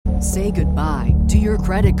Say goodbye to your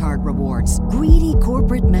credit card rewards. Greedy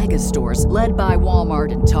corporate mega stores, led by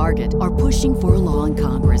Walmart and Target, are pushing for a law in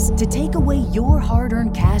Congress to take away your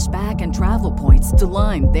hard-earned cash back and travel points to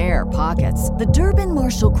line their pockets. The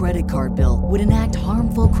Durbin-Marshall credit card bill would enact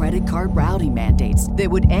harmful credit card routing mandates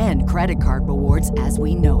that would end credit card rewards as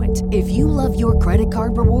we know it. If you love your credit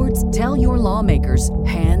card rewards, tell your lawmakers,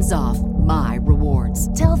 hands off my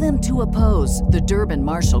rewards. Tell them to oppose the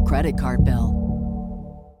Durbin-Marshall credit card bill.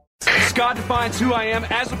 Scott defines who I am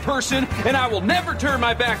as a person, and I will never turn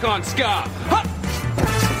my back on Scott. Huh!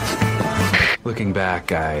 Looking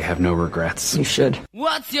back, I have no regrets. You should.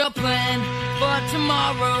 What's your plan for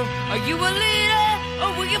tomorrow? Are you a leader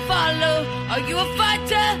or will you follow? Are you a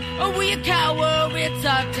fighter or will you cower? It's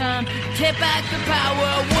our time to take back the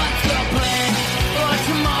power. What's your plan for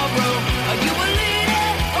tomorrow? Are you a leader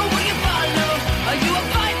or will you follow? Are you a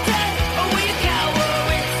fighter or will you cower?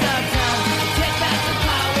 It's our time to take back the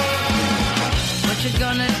power. What you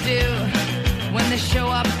gonna do when they show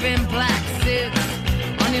up in black suits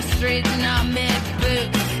on your street in our mid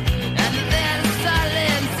boots and then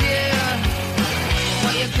silence you?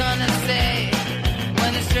 What you gonna say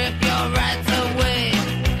when they strip your rights away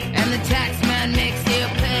and the tax man makes you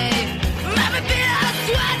pay for every bit of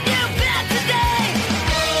sweat you've had today?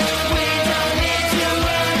 We don't need to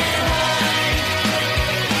run and hide.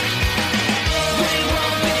 We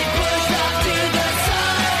won't be pushed off to the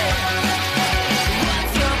side.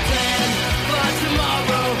 What's your plan for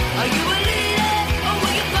tomorrow? Are you a leader or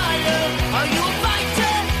will you follow? Are you a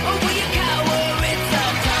fighter or will you cower? It's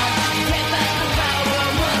our time to take back the power.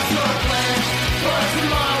 What's your plan for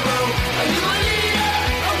tomorrow? Are you a leader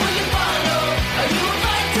or will you follow? Are you a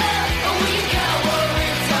fighter or will you cower?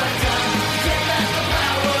 It's our time to take back the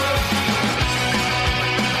power.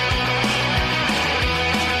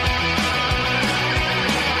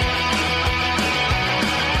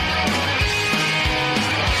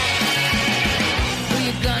 Who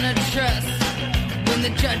you gonna trust when the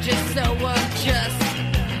judge is so unjust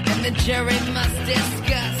and the jury must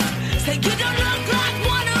discuss? Say you don't look like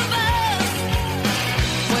one of us.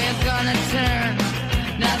 Where you gonna turn?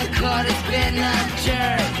 Now the court has been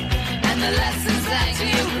adjourned and the lessons that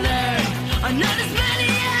you've learned are not as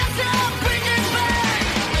many as a bridges burn.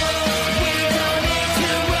 We don't need to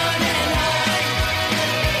run and hide.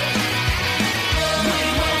 We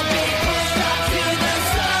won't be pushed off to the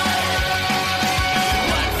side.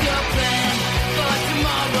 What's your plan for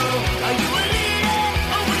tomorrow? Are you a leader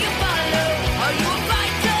or will you follow? Are you a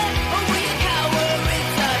fighter or will you cower?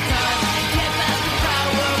 It's our time to take back the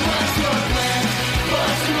power. What's your plan for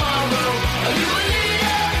tomorrow? Are you a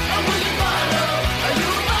leader or will you follow? Are you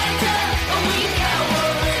a fighter or will you cower?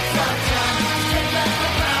 It's our time to take back the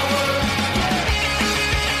power. What's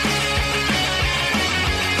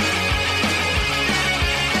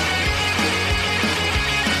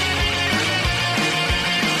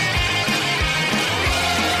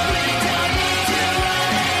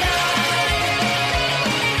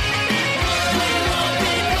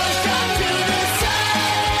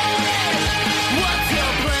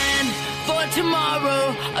your plan for tomorrow?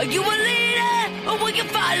 Are you a leader or will you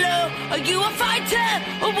follow? Are you a fighter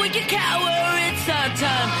or will you cower? It's our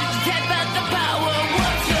time to take back the power.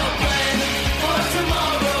 What's your plan for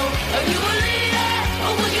tomorrow? Are you a leader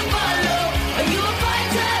or will you follow? Are you a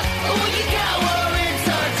fighter or will you cower? It's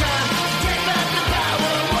our time to take back the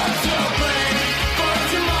power. What's your plan for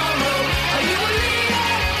tomorrow? Are you a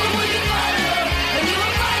leader or will you follow? Are you a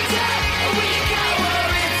fighter or will you cower?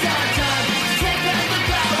 It's our time to take back the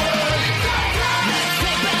power. Let's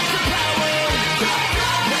take back the power. Let's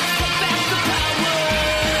take back the power.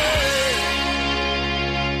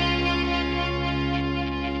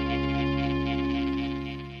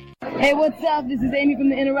 Hey, what's up? This is Amy from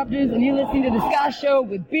The Interrupters, and you're listening to The Scott Show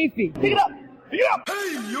with Beefy. Pick it up! Pick it up!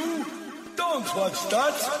 Hey, you! Don't watch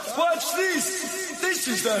that! Watch this! This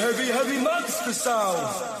is the heavy, heavy monster sound!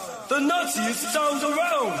 The nuttiest sound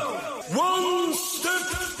around! One step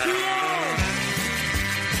beyond!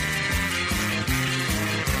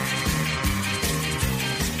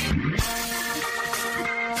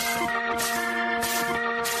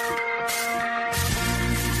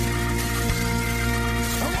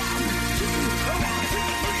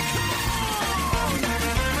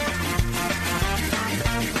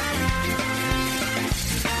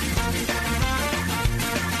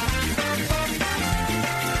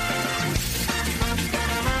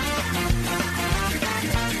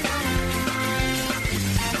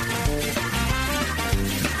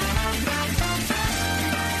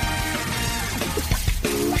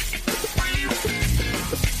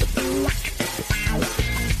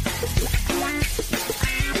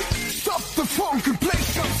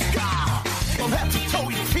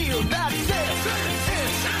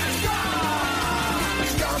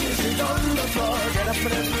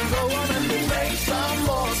 but if we go on and we make some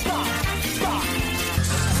more. Stop.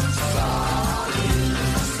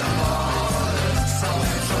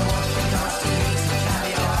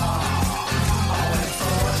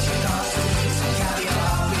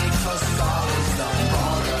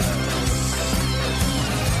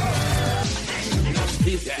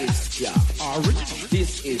 This is Ska. Original.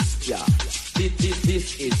 This is Ska.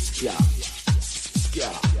 This is Ska. Ska.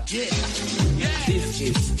 Yeah. This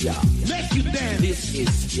is Ska. Make you dance. This is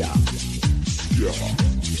Ska.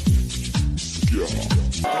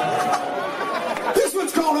 This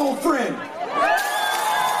one's called Old Friend.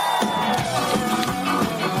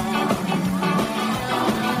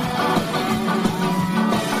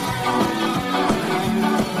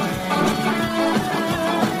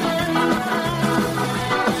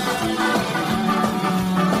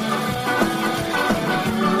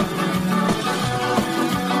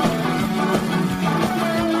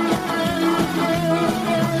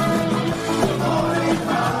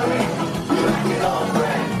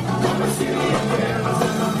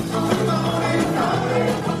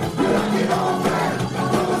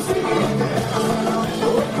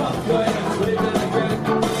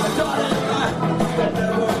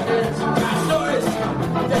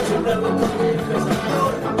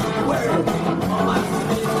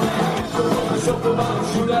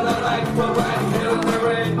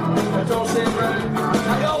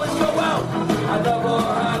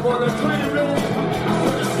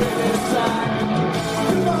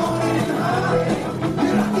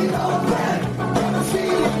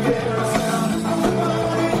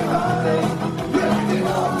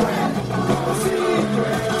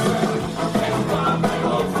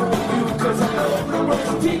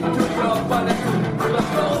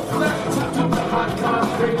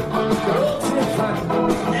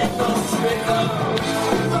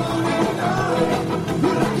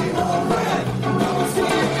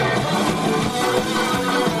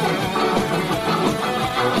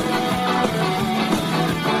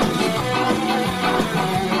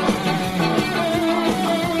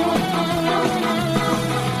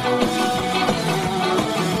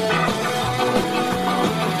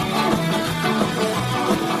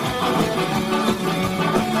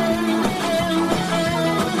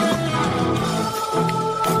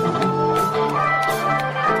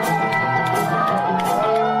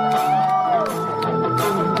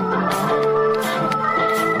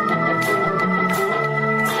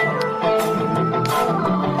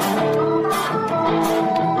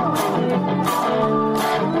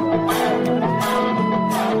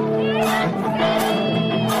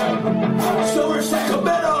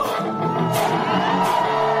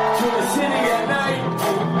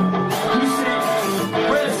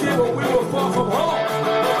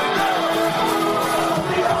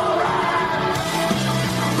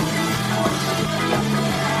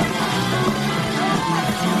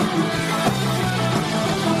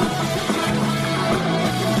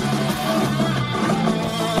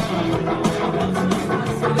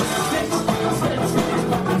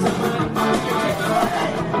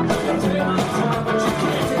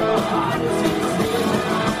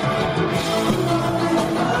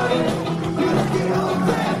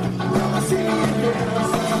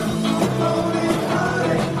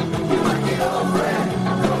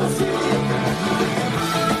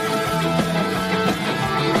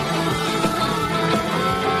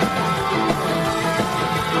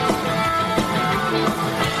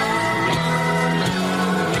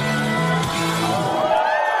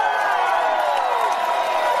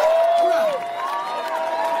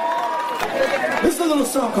 This is a little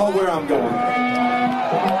song called Where I'm Going.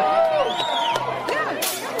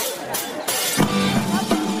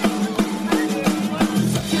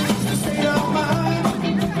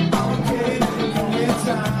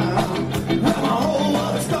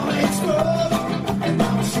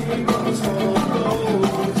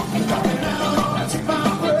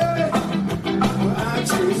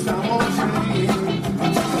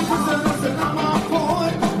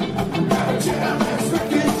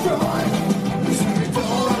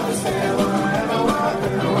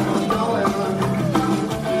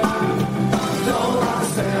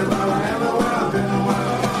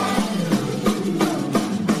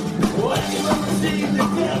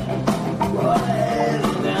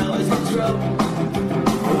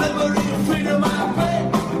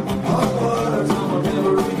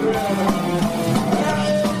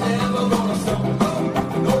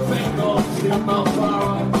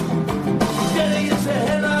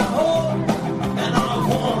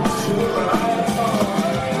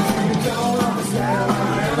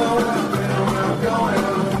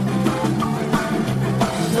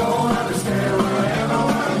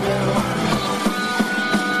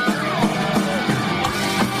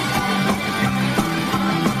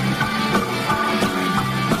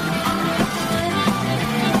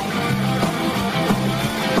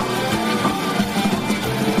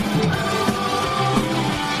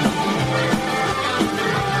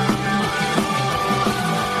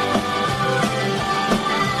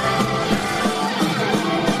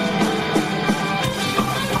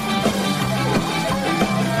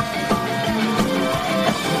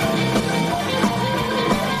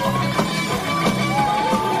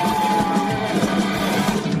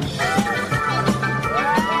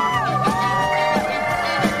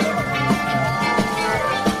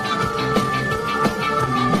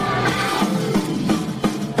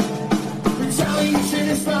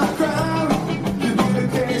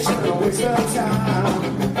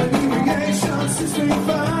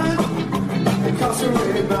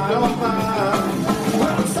 incarcerate my own mind.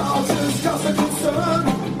 Well, it's all just cause of concern.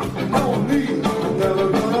 No me, never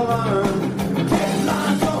gonna learn. Get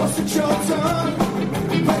line, cause it's your turn.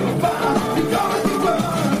 Play a fire, you gotta be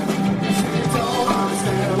burned. So you don't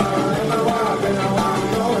understand where I am and where I've been and where I'm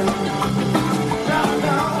going. Now, you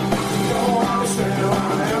don't understand where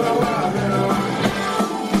I am and where I've been and where I'm going.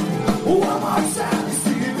 One more time, you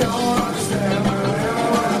see you don't understand where I am and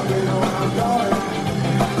where I've been and where I'm going.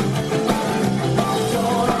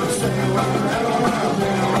 Don't understand where I am and where I've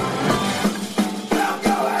been and where I'm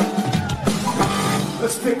going.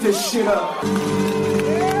 Let's pick this shit up.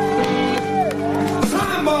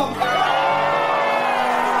 Time bomb.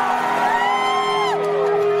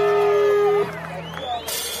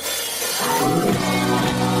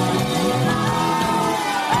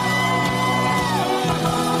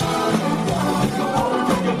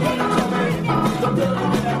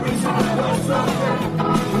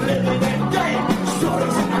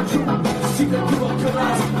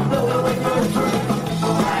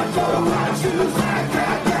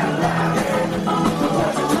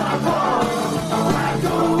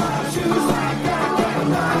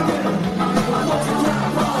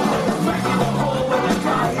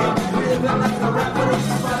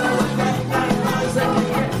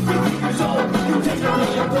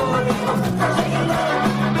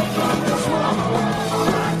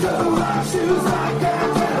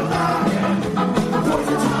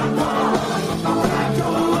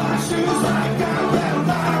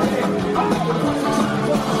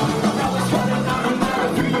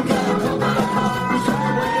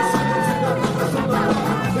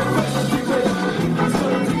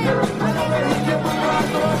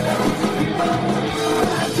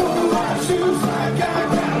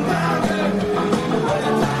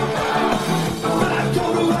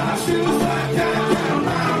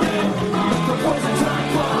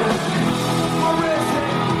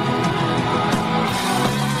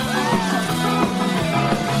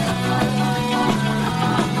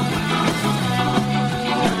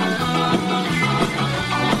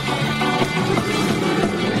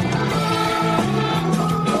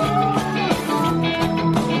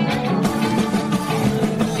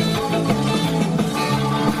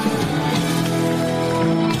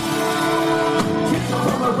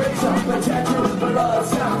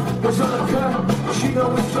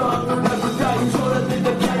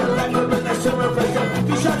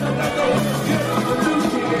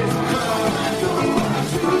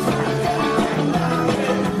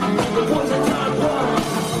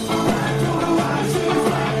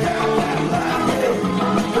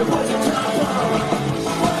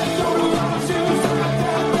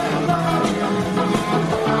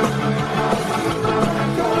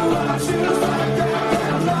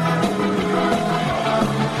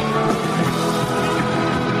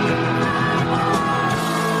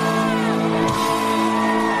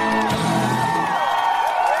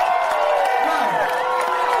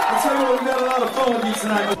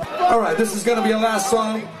 This is going to be a last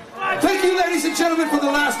song. Thank you, ladies and gentlemen, for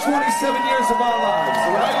the last 27 years of our lives,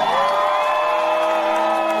 all right?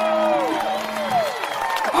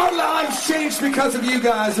 Our lives changed because of you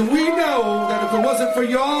guys, and we know that if it wasn't for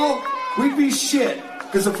y'all, we'd be shit.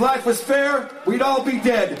 Because if life was fair, we'd all be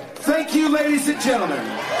dead. Thank you, ladies and gentlemen.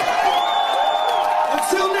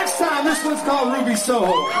 Until next time, this one's called Ruby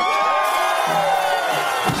Soho.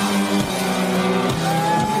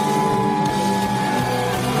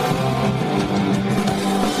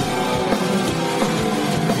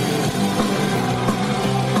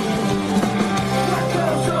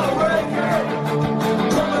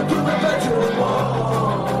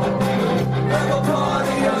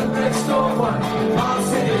 I'll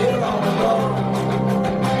sit here all alone.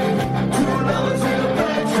 Two lovers in a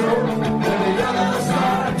bedroom, and the other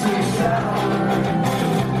start to shout.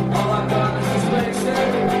 All I've done is this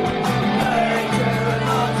mixtape.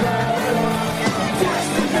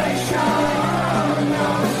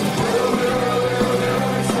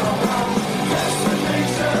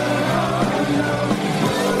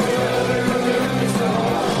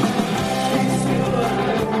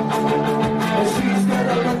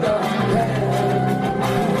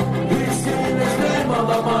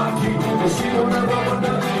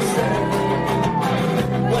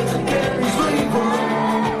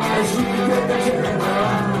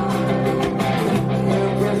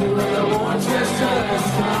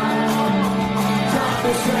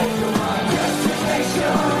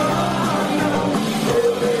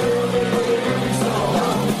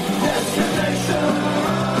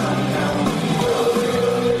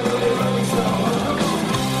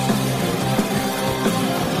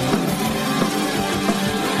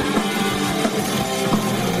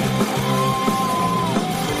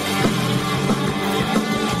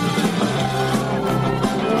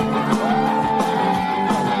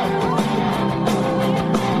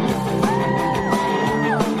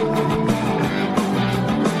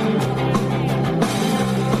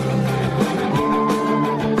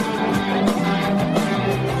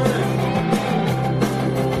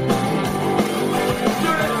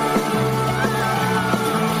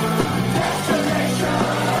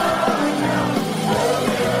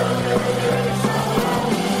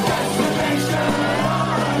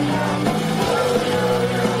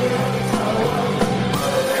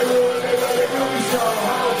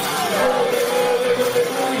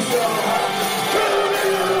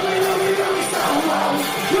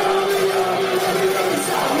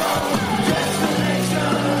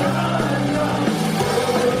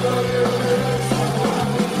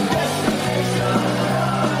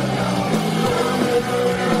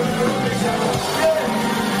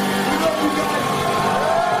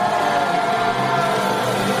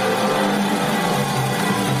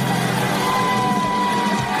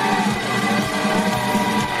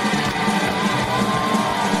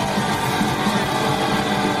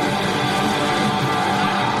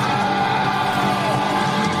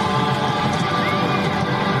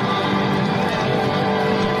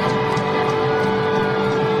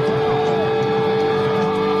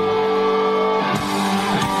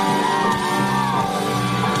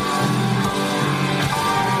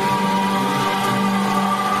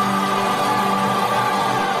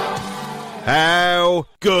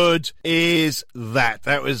 good is that?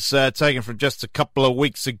 That was taken from just a couple of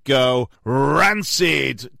weeks ago.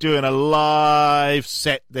 Rancid doing a live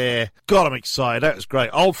set there. God, I'm excited. That was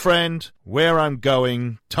great. Old Friend, Where I'm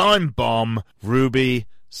Going, Time Bomb, Ruby,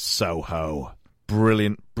 Soho.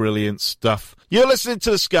 Brilliant, brilliant stuff. You're listening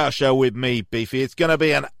to The Ska Show with me, Beefy. It's going to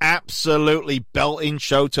be an absolutely belting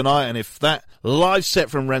show tonight, and if that live set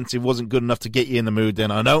from Rancid wasn't good enough to get you in the mood,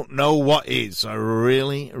 then I don't know what is. I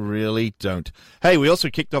really, really don't. Hey, we also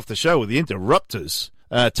kicked off the show with the Interrupters.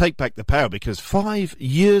 Take Back the Power, because 5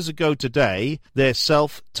 years ago today, their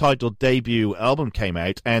self-titled debut album came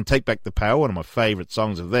out, and Take Back the Power, one of my favourite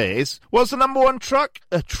songs of theirs, was the number one track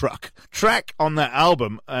on that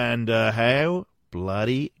album, and how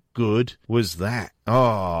bloody good was that?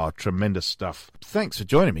 Oh, tremendous stuff. Thanks for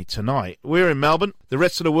joining me tonight. We're in Melbourne. The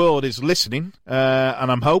rest of the world is listening,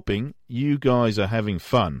 and I'm hoping you guys are having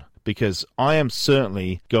fun, because I am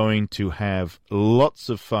certainly going to have lots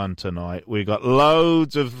of fun tonight. We've got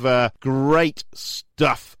loads of great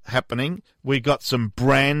stuff happening. We got some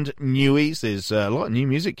brand newies. There's a lot of new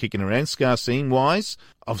music kicking around, ska scene-wise.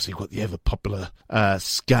 Obviously, we've got the ever-popular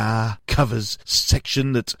ska covers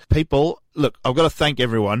section that people... Look, I've got to thank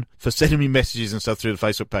everyone for sending me messages and stuff through the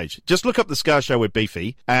Facebook page. Just look up The Ska Show with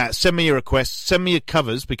Beefy. Send me your requests. Send me your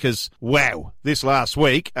covers, because, wow, this last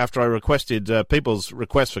week, after I requested people's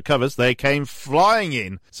requests for covers, they came flying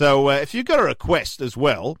in. So if you've got a request as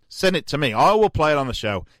well, send it to me. I will play it on the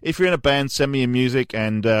show. If you're in a band, send me your music,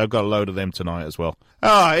 and I've got a load of them tonight as well.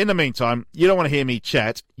 In the meantime, you don't want to hear me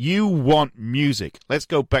chat. You want music. Let's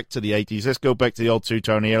go back to the 80s. Let's go back to the old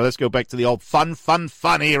two-tone era. Let's go back to the old fun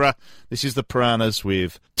era. This is the Piranhas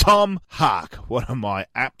with Tom Hark, one of my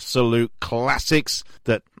absolute classics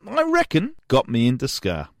that I reckon got me into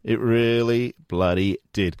ska. It really bloody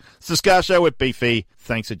did. It's the Ska Show with Beefy.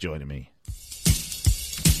 Thanks for joining me.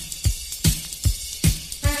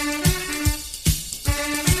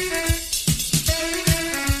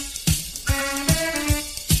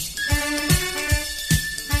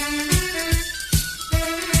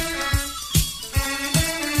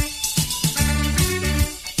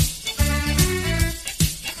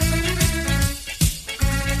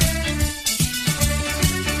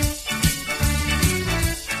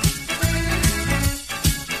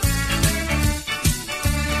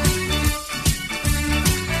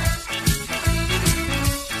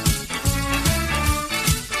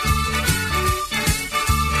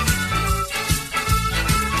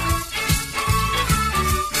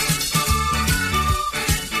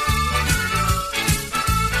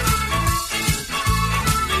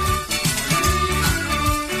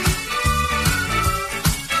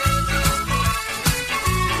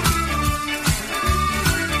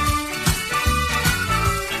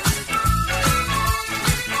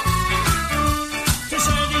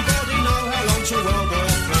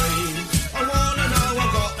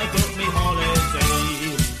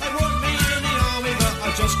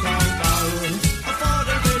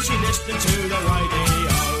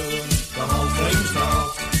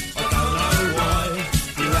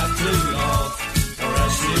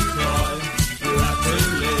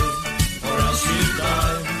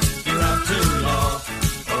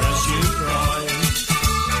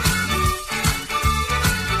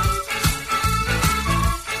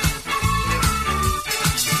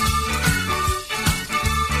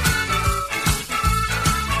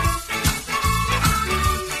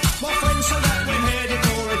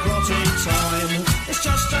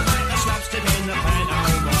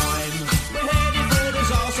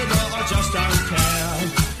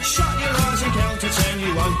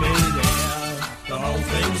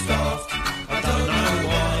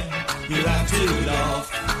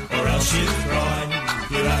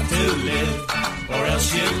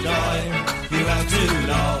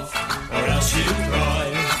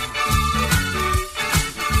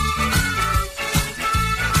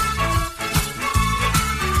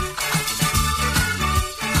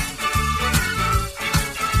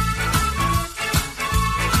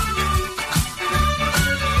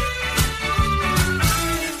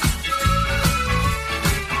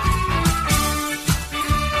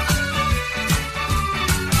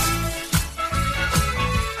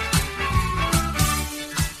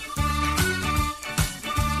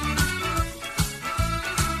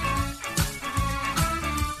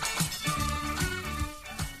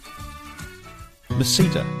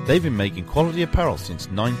 Masita, they've been making quality apparel since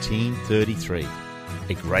 1933.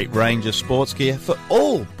 A great range of sports gear for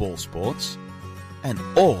all ball sports and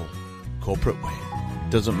all corporate wear.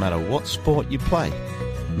 Doesn't matter what sport you play,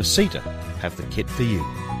 Masita have the kit for you.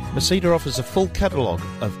 Masita offers a full catalogue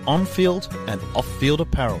of on-field and off-field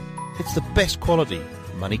apparel. It's the best quality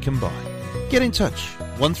money can buy. Get in touch,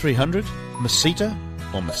 1300 Masita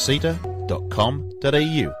or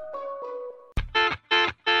masita.com.au.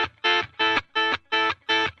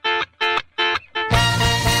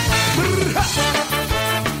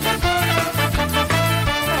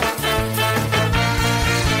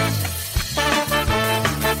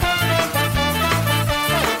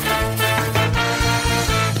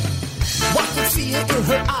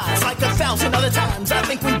 I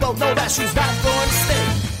think we both know that she's not going to stay.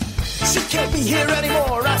 She can't be here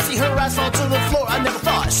anymore. I see her eyes fall to the floor. I never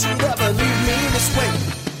thought she'd ever leave me this way.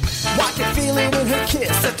 I can feel it in her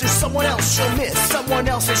kiss that there's someone else she'll miss, someone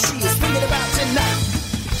else that she is thinking about tonight.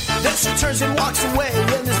 Then she turns and walks away,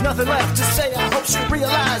 and there's nothing left to say. I hope she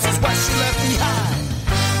realizes what she left behind.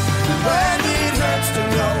 When it hurts to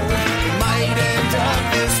know it might end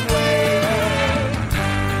up this way.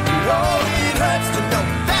 Oh, it hurts to know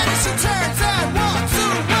that if she turns and walks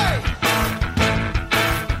away,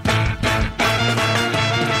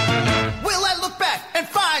 will I look back and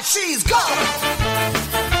find she's gone?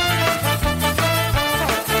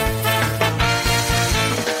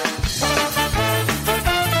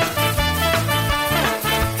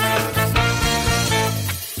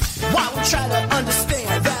 Why would try to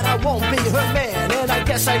understand that I won't be her man, and I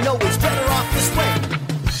guess I know it's better off this way.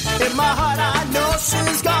 In my heart I know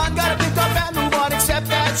she's gone, gotta pick up and move on, except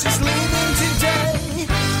that she's leaving today.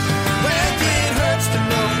 When it hurts to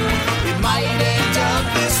know it might end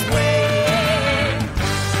up this way.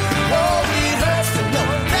 Oh, it hurts to know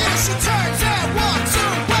that she turns and walks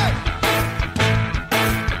away.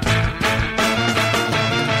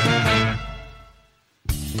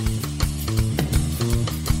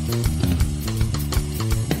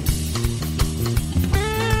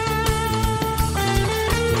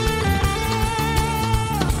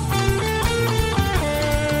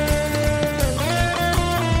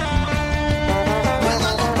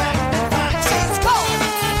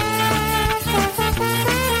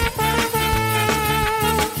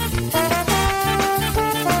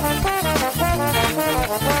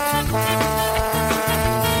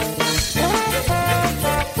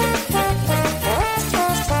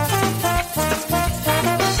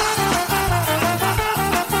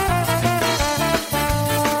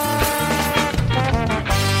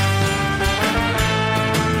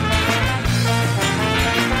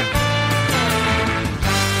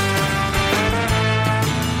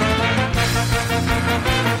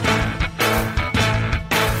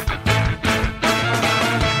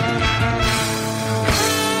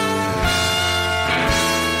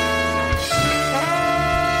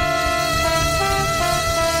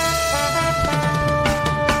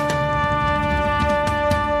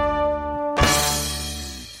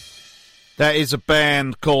 That is a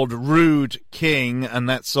band called Rude King, and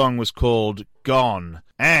that song was called Gone.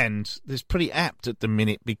 And it's pretty apt at the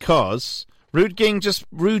minute because Rude King just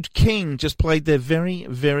played their very,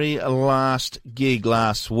 very last gig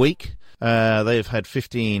last week. They've had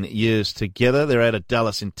 15 years together. They're out of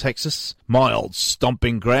Dallas in Texas, my old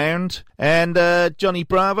stomping ground. And Johnny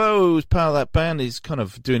Bravo, who's part of that band, is kind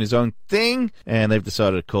of doing his own thing, and they've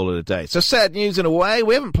decided to call it a day. So sad news in a way.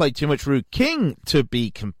 We haven't played too much Rude King, to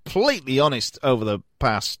be completely honest, over the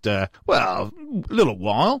past, little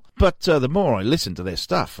while. But the more I listen to their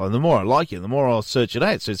stuff, and the more I like it, the more I'll search it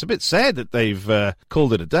out. So it's a bit sad that they've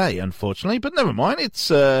called it a day, unfortunately. But never mind.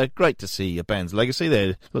 It's great to see a band's legacy.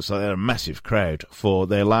 Looks like they're a massive crowd for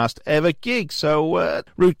their last ever gig. So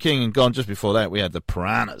Rude King and gone. Just before that, we had the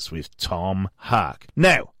Piranhas with Tom Hark.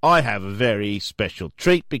 Now, I have a very special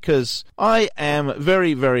treat because I am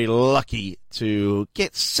very, very lucky to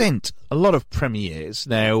get sent a lot of premieres.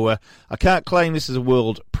 Now, I can't claim this is a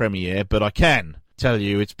world premiere, but I can tell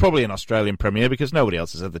you it's probably an Australian premiere because nobody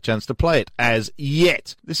else has had the chance to play it as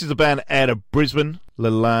yet. This is a band out of Brisbane,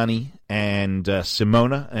 Lilani and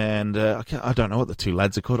Simona, and I don't know what the two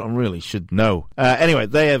lads are called. I really should know. Anyway,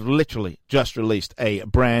 they have literally just released a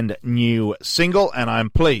brand new single, and I'm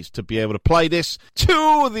pleased to be able to play this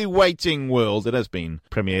to the waiting world. It has been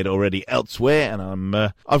premiered already elsewhere, and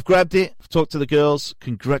I've grabbed it. I've talked to the girls.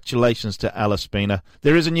 Congratulations to Alice Spina.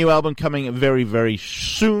 There is a new album coming very, very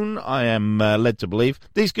soon, I am led to believe.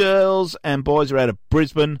 These girls and boys are out of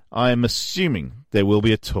Brisbane. I am assuming there will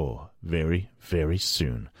be a tour very, very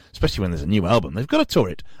soon. Especially when there's a new album. They've got to tour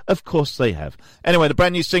it. Of course they have. Anyway, the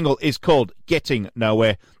brand new single is called Getting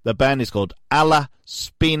Nowhere. The band is called Alla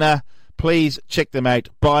Spina. Please check them out.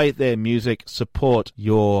 Buy their music. Support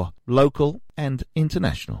your local and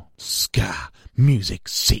international ska music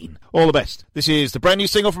scene. All the best. This is the brand new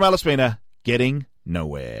single from Alla Spina, Getting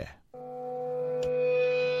Nowhere.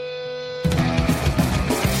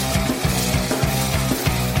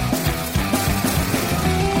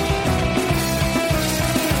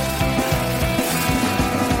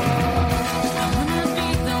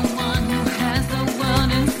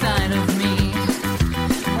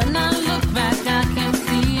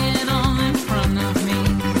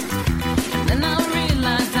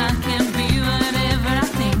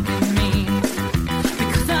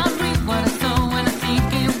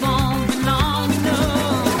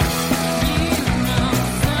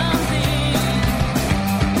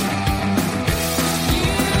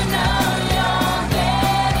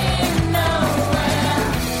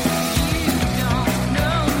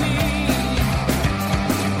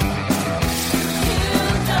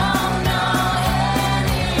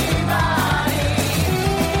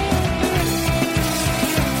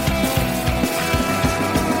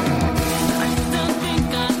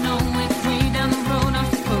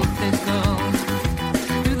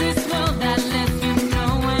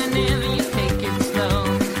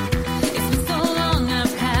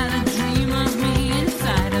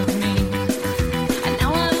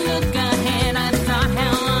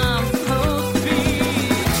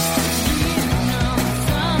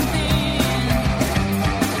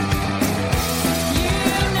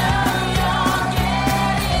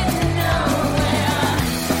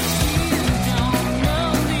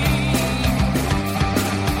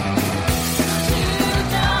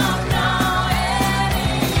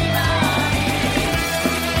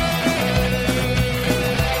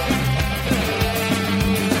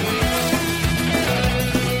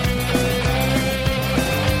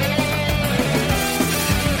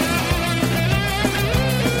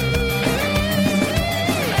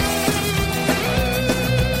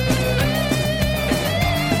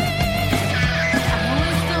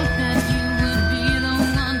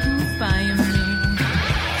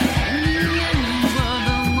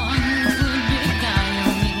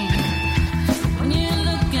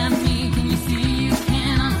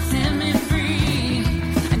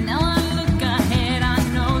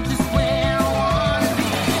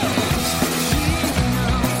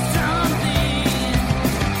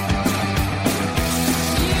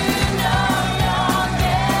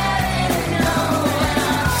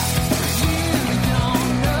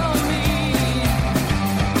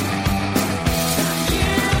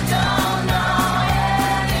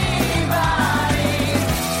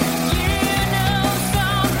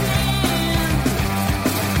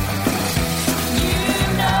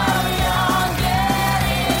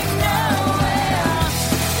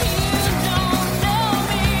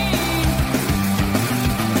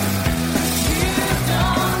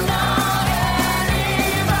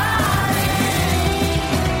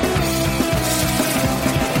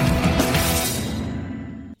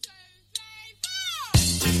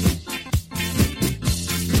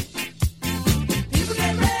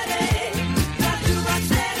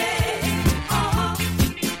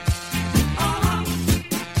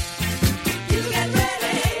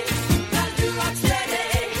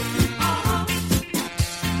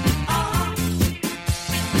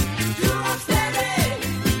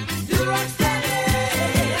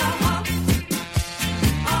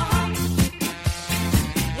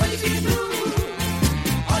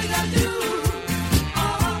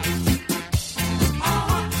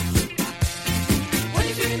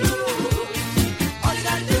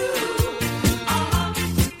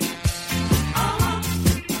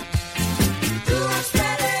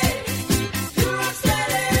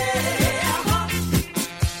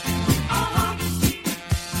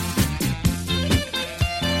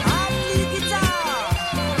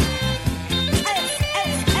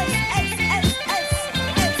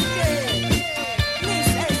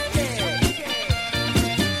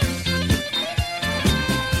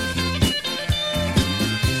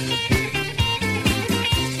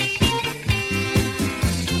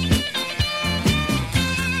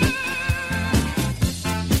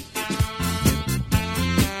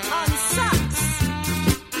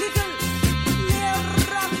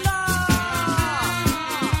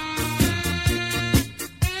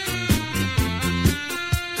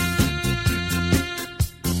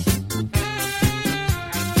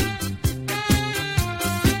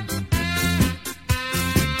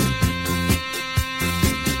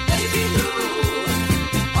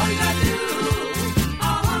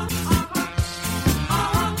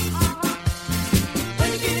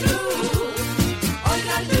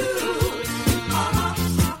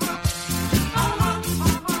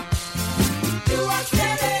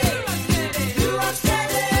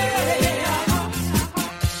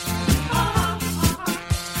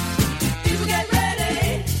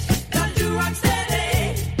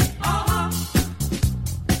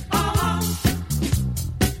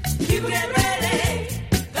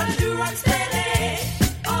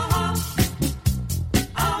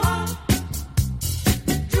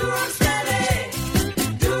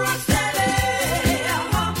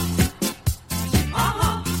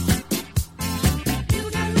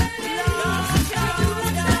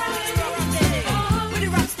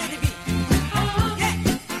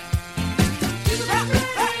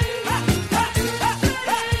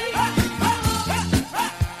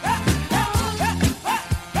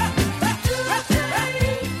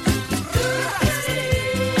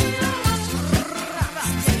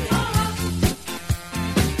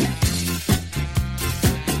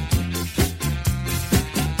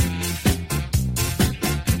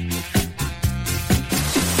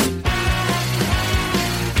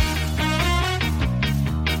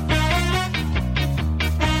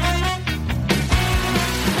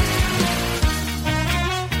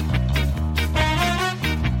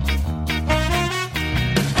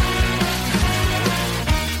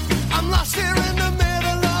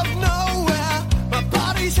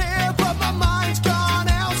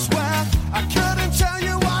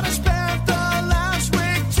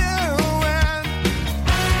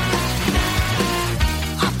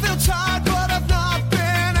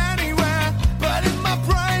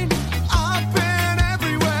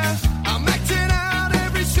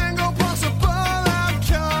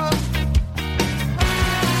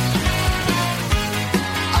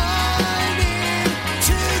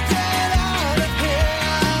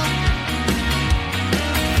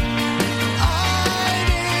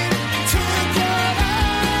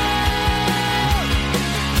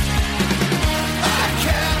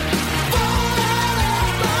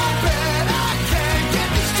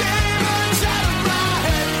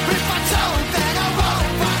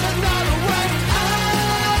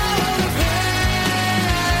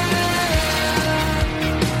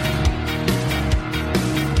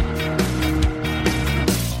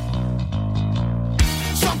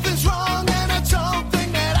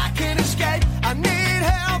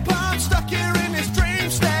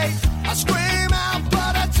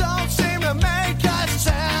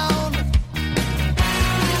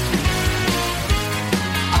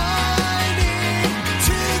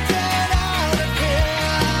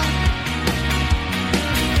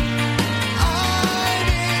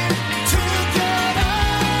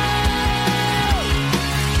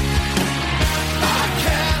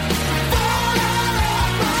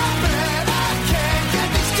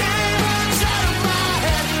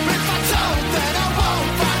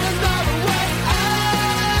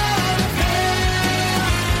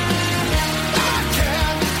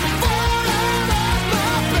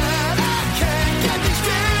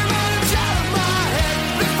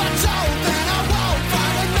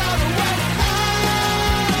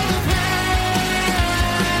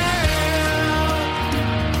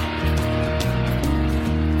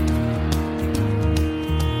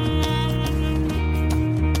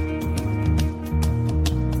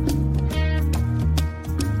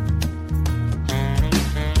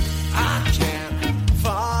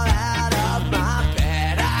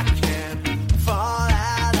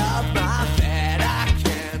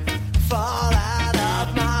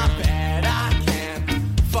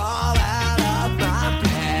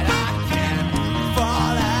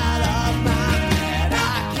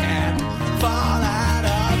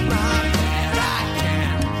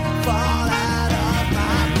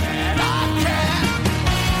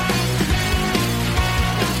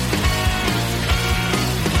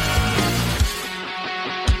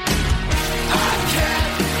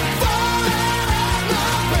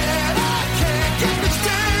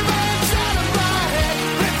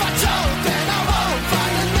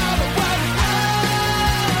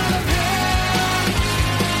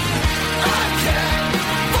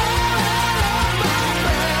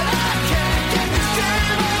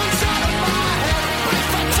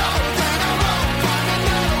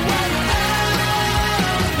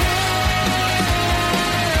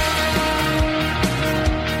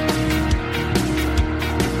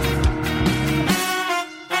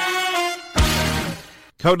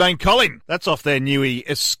 Codename Colin. That's off their newie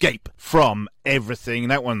Escape from Everything.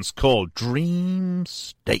 That one's called Dream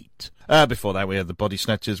State. Before that, we had the Body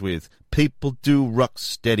Snatchers with People Do Rock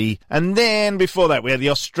Steady. And then before that, we had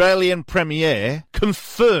the Australian premiere,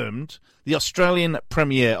 confirmed, the Australian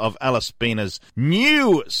premiere of Alice Bina's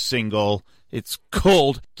new single. It's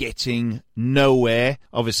called Getting Nowhere.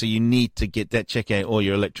 Obviously, you need to get that. Check out all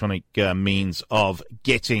your electronic means of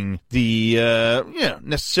getting the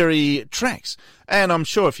necessary tracks. And I'm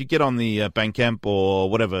sure if you get on the Bandcamp or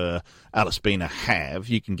whatever Alaspina have,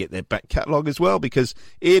 you can get their back catalogue as well, because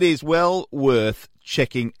it is well worth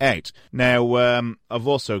checking out. Now, I've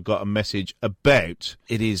also got a message about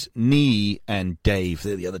it is Nee and Dave.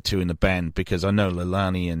 They're the other two in the band, because I know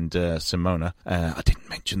Leilani and Simona. I didn't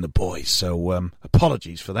mention the boys, so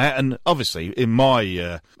apologies for that. And obviously, in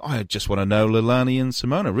my, I just want to know Leilani and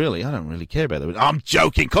Simona, really. I don't really care about them. I'm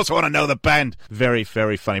joking. Of course I want to know the band. Very,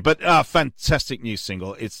 very funny. But fantastic new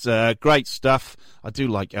single. It's great stuff. I do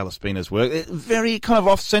like Alaspina's work. Very kind of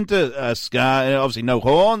off-centre ska. Obviously no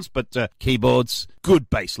horns, but keyboards.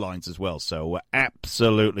 Good bass lines as well, so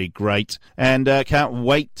absolutely great. And can't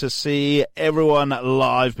wait to see everyone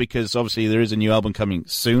live, because obviously there is a new album coming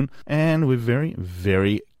soon, and we're very,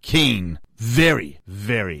 very keen, very,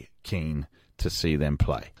 very keen to see them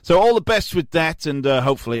play. So all the best with that, and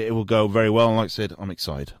hopefully it will go very well. And like I said, I'm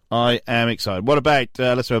excited. I am excited. What about,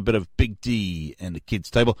 let's have a bit of Big D and the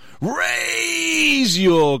kids' table. Raise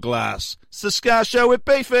your glass. It's the Ska Show with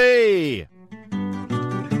Beefy.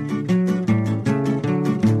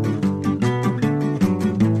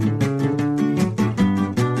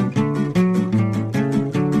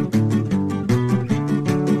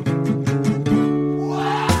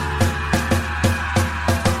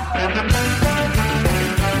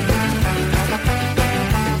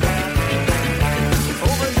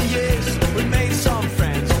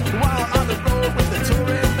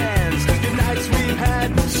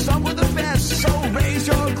 Some of the best, so raise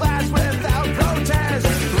your glass without protest.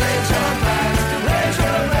 Raise your glass, raise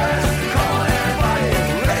your glass. Come on, everybody,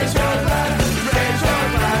 raise your glass, raise your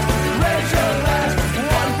glass, raise your glass.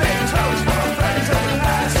 One big toast for friends of the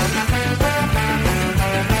past.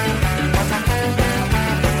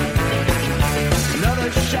 Another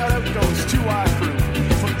shout out goes to our crew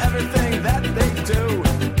for everything that they do.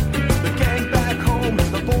 The gang back home,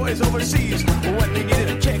 the boys overseas. When they get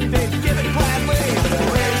a kick, they give it gladly.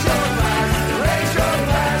 Raise your glass, raise your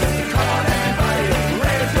glass. Come on, everybody,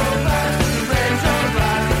 raise your glass, raise your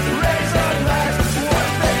glass, raise your glass.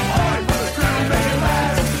 One big point for the crew, make it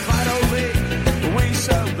last. Finally, we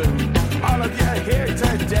salute all of you here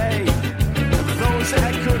today. Those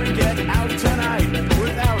that couldn't get out tonight,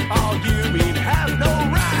 without all you mean have no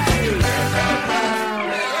right. Raise your glass.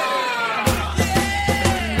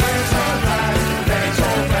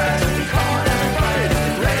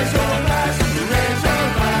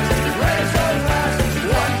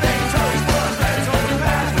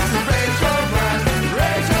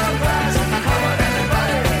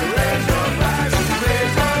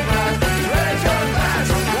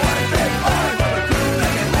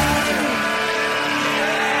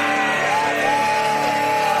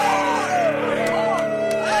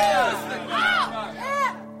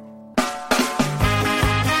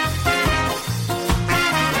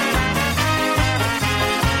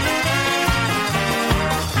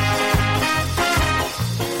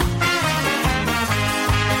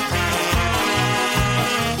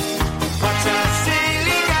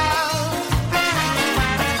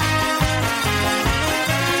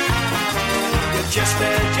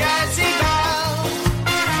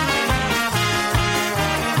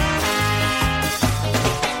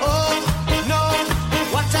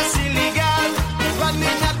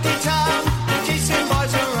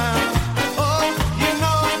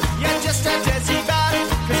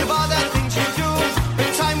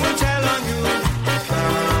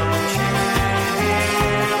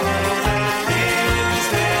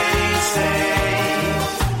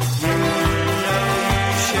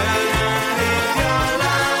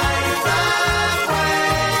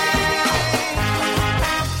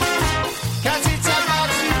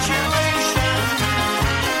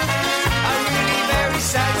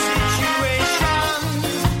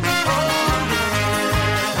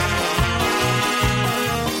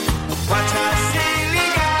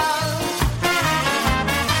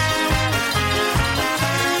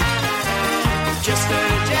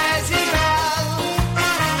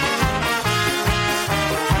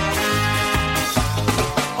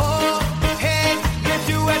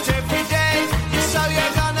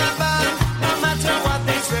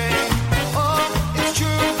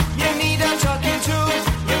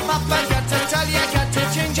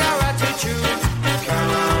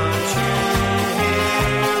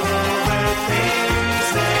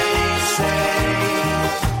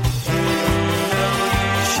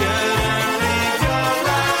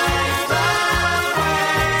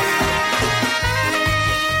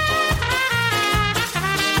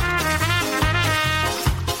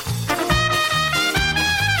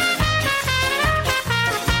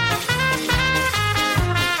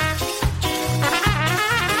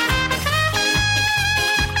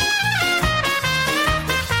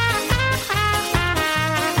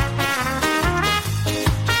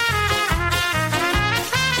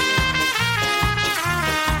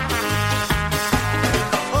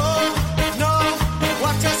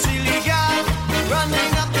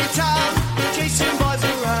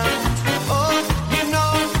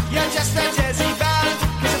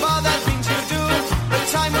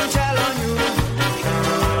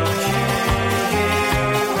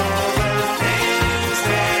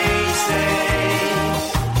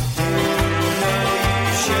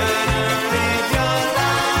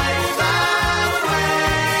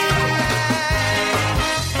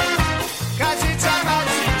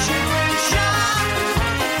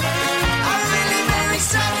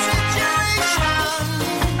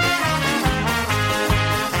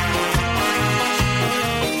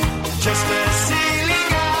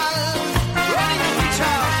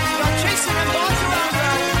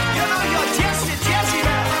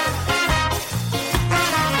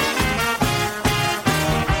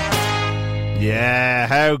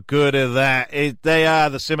 How good are that? They are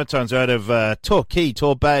the Simmertones out of Torquay,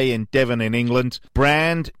 Torbay in Devon in England.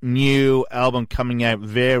 Brand new album coming out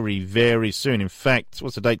very, very soon. In fact,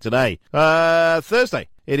 what's the date today? Thursday.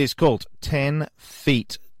 It is called 10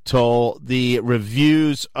 Feet Tall. The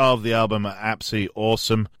reviews of the album are absolutely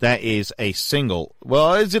awesome. That is a single.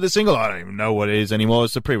 Well, is it a single? I don't even know what it is anymore.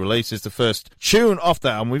 It's a pre-release. It's the first tune off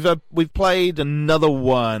that album. We've played another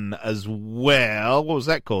one as well. What was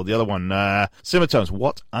that called? The other one, Simmertones,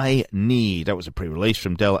 What I Need. That was a pre-release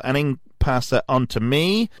from Dell Anning. Passed that on to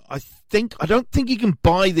me. I don't think you can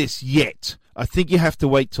buy this yet. I think you have to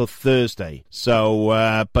wait till Thursday.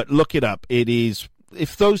 So, but look it up. It is.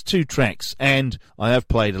 If those two tracks, and I have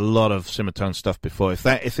played a lot of Simmertone stuff before, if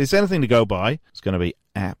there's anything to go by, it's going to be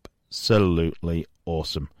absolutely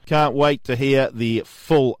awesome. Can't wait to hear the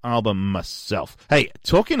full album myself. Hey,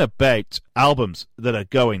 talking about albums that are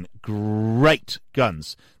going great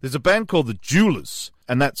guns, there's a band called The Jewelers,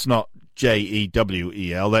 and that's not Jewel,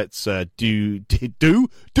 that's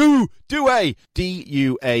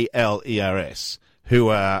Duales, who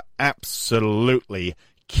are absolutely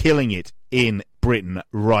killing it in Britain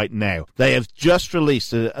right now. They have just released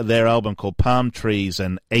their album called Palm Trees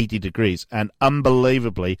and 80 Degrees, and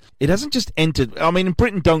unbelievably, it hasn't just entered. I mean, in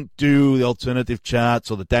Britain don't do the alternative charts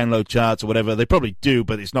or the download charts or whatever. They probably do,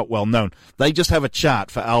 but it's not well known. They just have a chart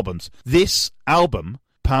for albums. This album,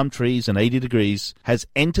 Palm Trees and 80 Degrees, has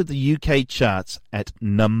entered the UK charts at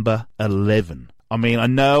number 11. I mean, I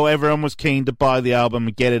know everyone was keen to buy the album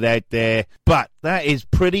and get it out there, but that is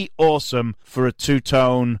pretty awesome for a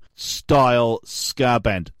two-tone style ska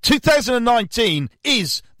band. 2019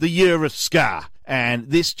 is the year of ska, and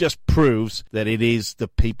this just proves that it is the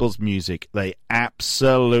people's music. They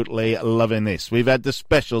absolutely loving this. We've had the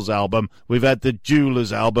Specials album, we've had the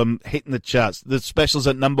Jewelers album hitting the charts. The Specials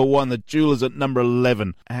at number 1, the Jewelers at number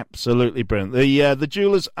 11. Absolutely brilliant. The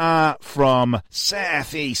Jewelers are from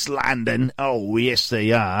South East London. Oh, yes,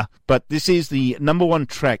 they are. But this is the number 1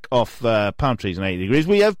 track off Palm Trees and 80 Degrees.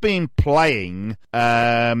 We have been playing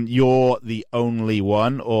You're the Only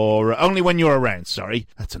One, or Only When You're Around, sorry.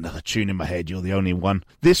 That's another tune in my head, You're the Only One.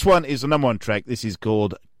 This one is the number 1 track. This is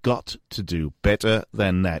called Got to Do Better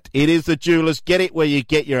Than That. It is the Jewelers. Get it where you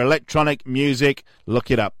get your electronic music. Look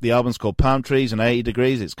it up. The album's called Palm Trees and 80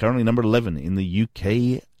 Degrees. It's currently number 11 in the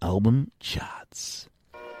UK album charts.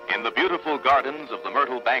 In the beautiful gardens of the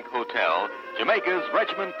Myrtle Bank Hotel, Jamaica's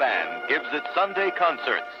Regiment Band gives its Sunday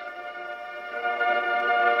concerts.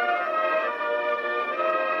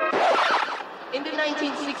 In the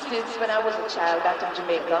 1960s, when I was a child back in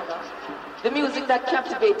Jamaica, the music that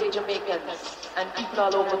captivated Jamaicans and people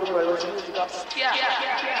all over the world was the music of ska.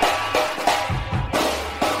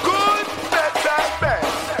 Good, better,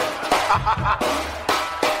 best.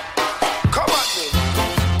 Come on, me.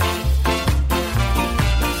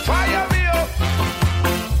 Fire me up.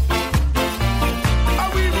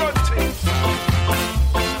 Are we running?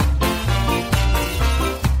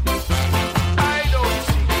 I don't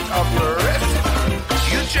think of your rest.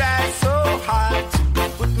 You try so hard to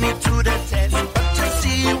put me to the test, but you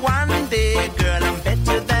see one day, girl, I'm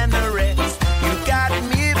better than the rest. You got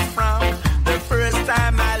me from the first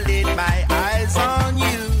time I laid my eyes on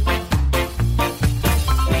you.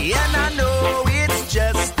 And I know it's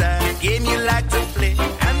just a game you like to play,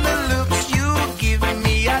 and the looks you give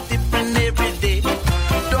me are different every day.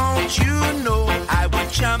 Don't you know I would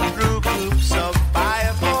jump through hoops of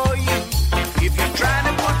fire for you? If you're trying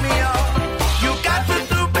to put me off, you got to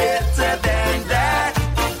do better than that.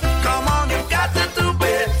 Come on, you got to do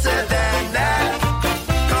better than that.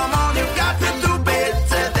 Come on, you got to do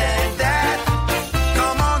better than that.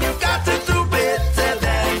 Come on, you got to do better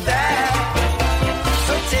than that.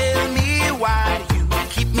 So tell me why you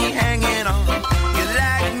keep me hanging on. You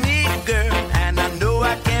like me, girl, and I know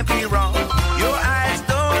I can't be wrong. Your eyes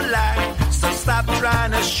don't lie, so stop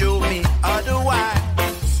trying to show me otherwise.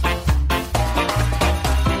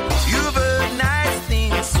 You've heard nice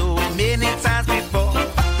things so many times before,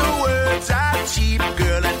 but the words are cheap,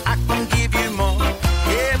 girl, and I can give you more.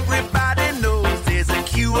 Everybody knows there's a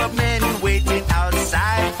queue of men waiting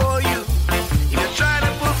outside for you. If you're trying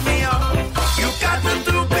to put me on, you got to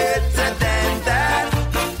do better than that.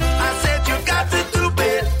 I said you got to do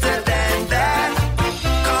better than that.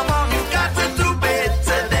 Come on, you got to do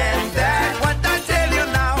better than that. What I tell you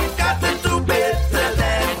now, got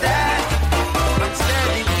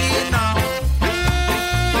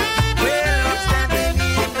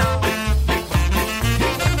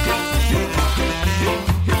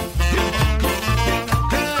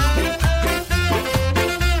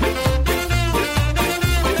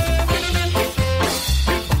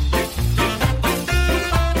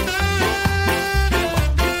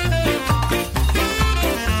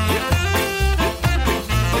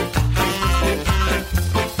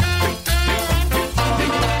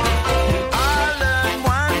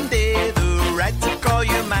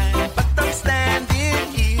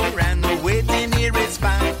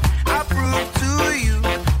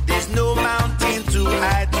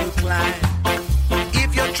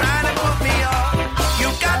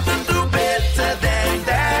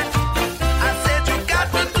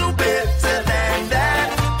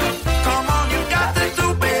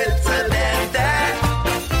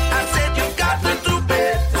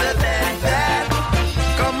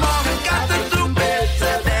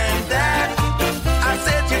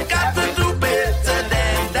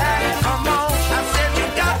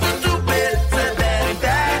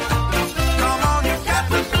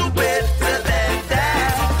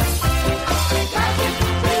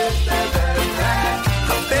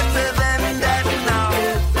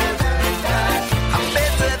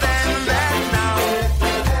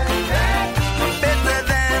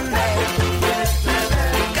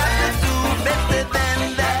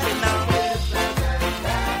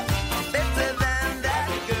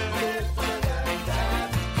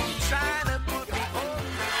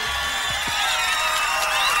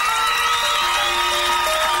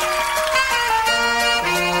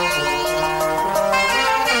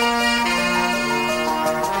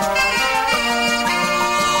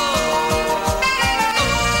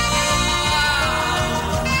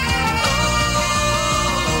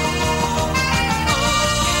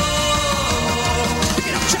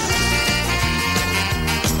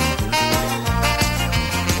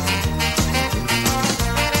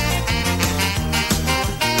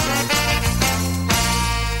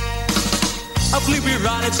I've lived with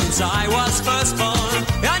it since I was first born.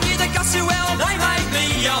 I knew the guys so well, they made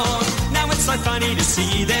me yawn. Now it's so funny to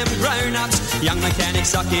see them grown-ups, young mechanics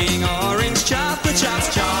sucking orange chopper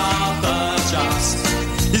chops, chopper chops.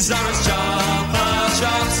 His orange chopper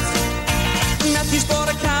chops. Matthew's bought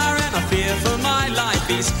a car and I fear for my life.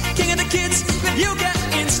 He's king of the kids, but he'll get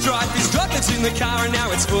in strife. His drunkard's in the car and now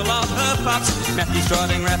it's full of her pups. Matthew's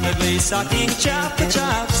driving rapidly, sucking chopper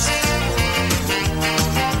chops.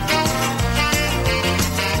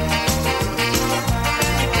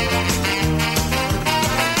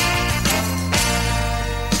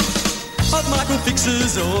 Michael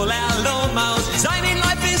fixes all our lawnmowers. His aim in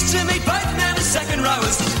life is to meet both men as second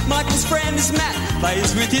rowers. Michael's friend is Matt,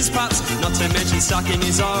 plays with his pups, not to mention sucking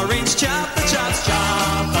his orange chopper chops,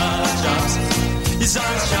 chopper chops. His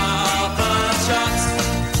orange chopper chops.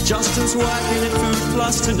 Justin's working at Food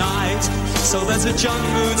Plus tonight, so there's a junk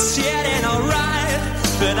food getting alright.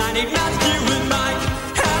 But I need Matthew and Mike,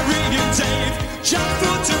 Harry and Dave. Junk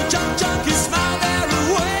food to junk is smile their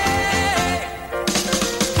away.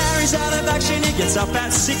 He's out of action, he gets up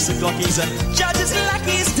at 6 o'clock. He's a judge's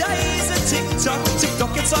luckiest day. He's a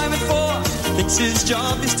tick-tock gets home at 4. Thinks his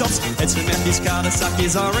job is tops. It's for Matthew's car to suck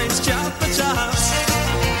his orange chopper chops.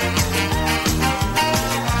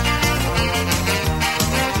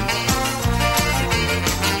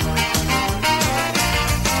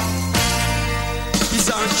 His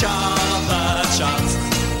orange chopper chops.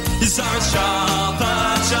 His orange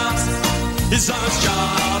chopper chops. His orange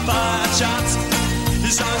chopper chops.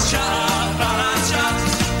 His orange chopper chops.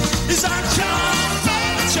 His orange chopper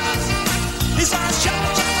chops. His orange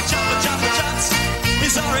chopper chops.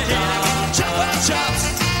 His orange chopper chops.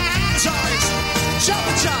 His orange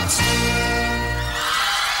chopper chops.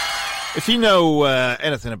 If you know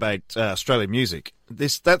anything about Australian music,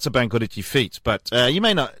 that's a band called Itchy Feet. But you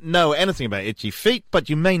may not know anything about Itchy Feet, but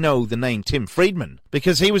you may know the name Tim Friedman,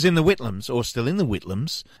 because he was in the Whitlams, or still in the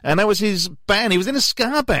Whitlams, and that was his band. He was in a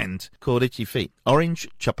ska band called Itchy Feet, Orange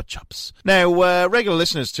Chopper Chops. Now, regular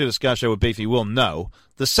listeners to the Ska Show with Beefy will know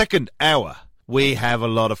the second hour we have a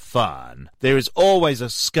lot of fun. There is always a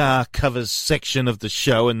ska covers section of the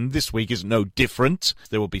show, and this week is no different.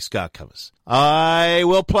 There will be ska covers. I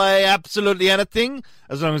will play absolutely anything,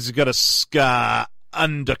 as long as it's got a ska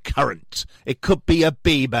undercurrent. It could be a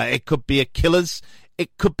Bieber, it could be a Killers,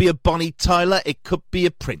 it could be a Bonnie Tyler, it could be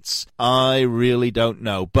a Prince. I really don't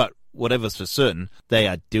know, but whatever's for certain, they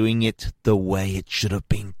are doing it the way it should have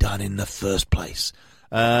been done in the first place.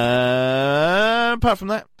 Apart from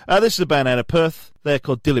that, this is a band out of Perth. They're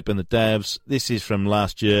called Dillip and the Davs. This is from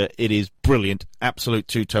last year. It is brilliant. Absolute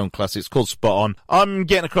two-tone classic. It's called Spot On. I'm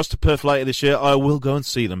getting across to Perth later this year. I will go and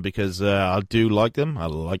see them because I do like them. I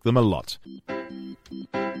like them a lot.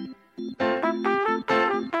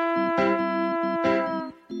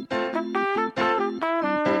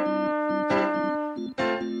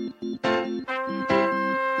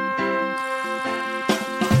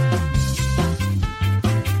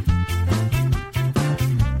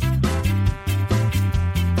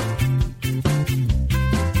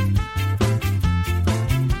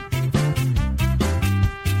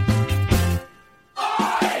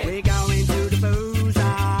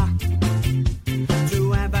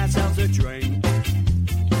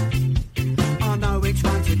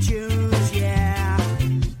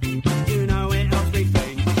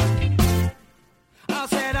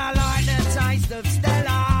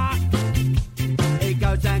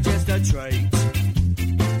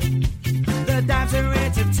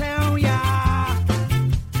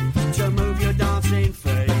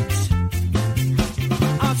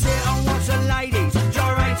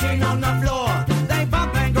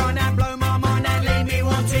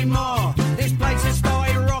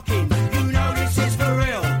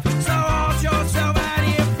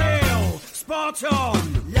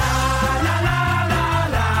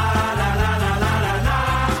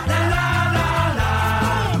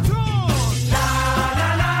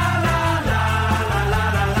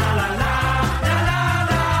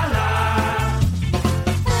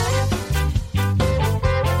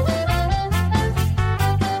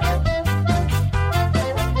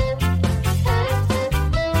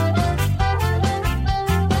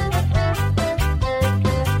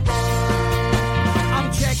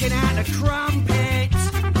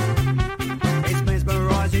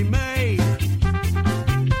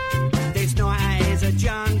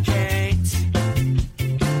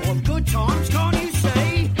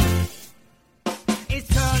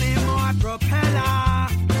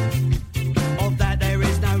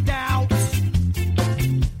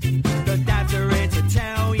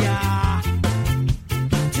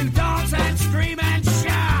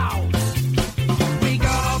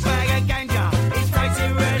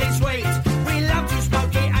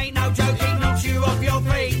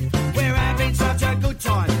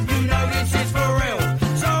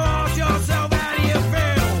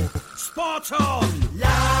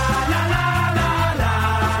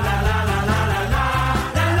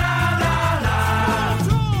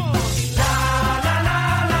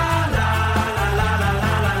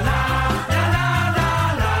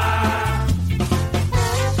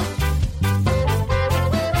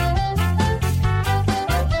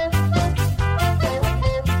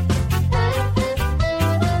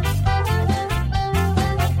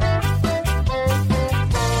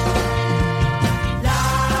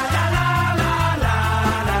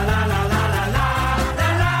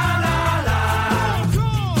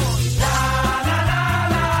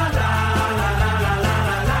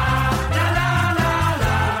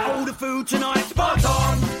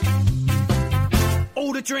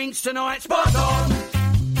 ingredients tonight, spot on.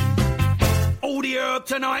 All the herb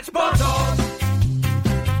tonight, spot on.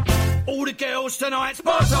 All the girls tonight,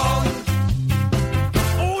 spot on.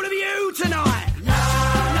 All of you tonight.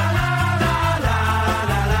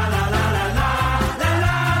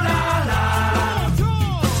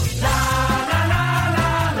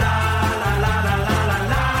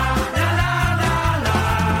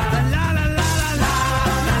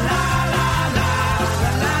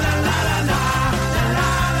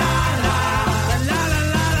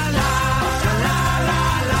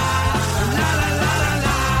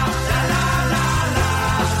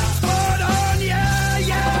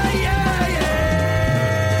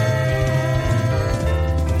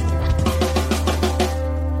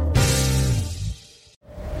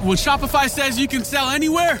 When Shopify says you can sell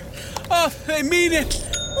anywhere, oh, they mean it.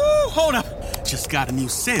 Woo, hold up. Just got a new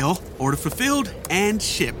sale. Order fulfilled and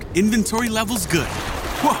shipped. Inventory level's good.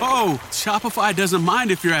 Whoa, Shopify doesn't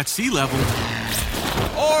mind if you're at sea level.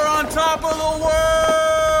 Or on top of the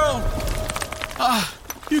world.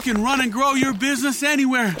 You can run and grow your business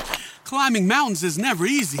anywhere. Climbing mountains is never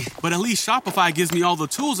easy, but at least Shopify gives me all the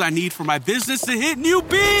tools I need for my business to hit new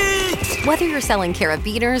peaks! Whether you're selling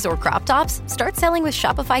carabiners or crop tops, start selling with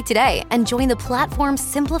Shopify today and join the platform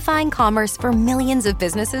simplifying commerce for millions of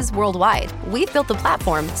businesses worldwide. We've built the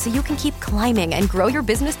platform so you can keep climbing and grow your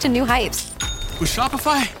business to new heights. With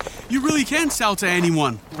Shopify, you really can sell to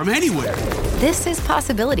anyone, from anywhere. This is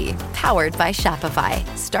Possibility, powered by Shopify.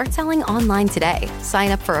 Start selling online today.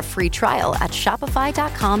 Sign up for a free trial at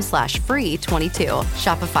shopify.com/free22.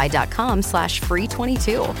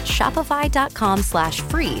 Shopify.com/free22.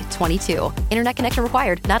 Shopify.com/free22. Internet connection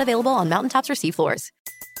required. Not available on mountaintops or seafloors.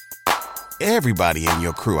 Everybody in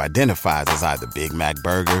your crew identifies as either Big Mac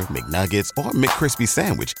Burger, McNuggets, or McCrispy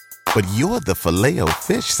Sandwich. But you're the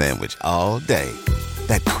Filet-O-Fish Sandwich all day.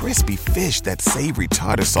 That crispy fish, that savory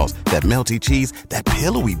tartar sauce, that melty cheese, that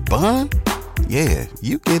pillowy bun. Yeah,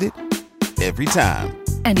 you get it. Every time.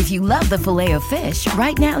 And if you love the Filet-O-Fish,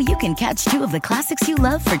 right now you can catch two of the classics you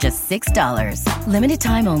love for just $6. Limited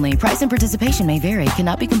time only. Price and participation may vary.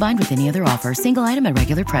 Cannot be combined with any other offer. Single item at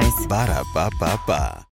regular price. Ba-da-ba-ba-ba.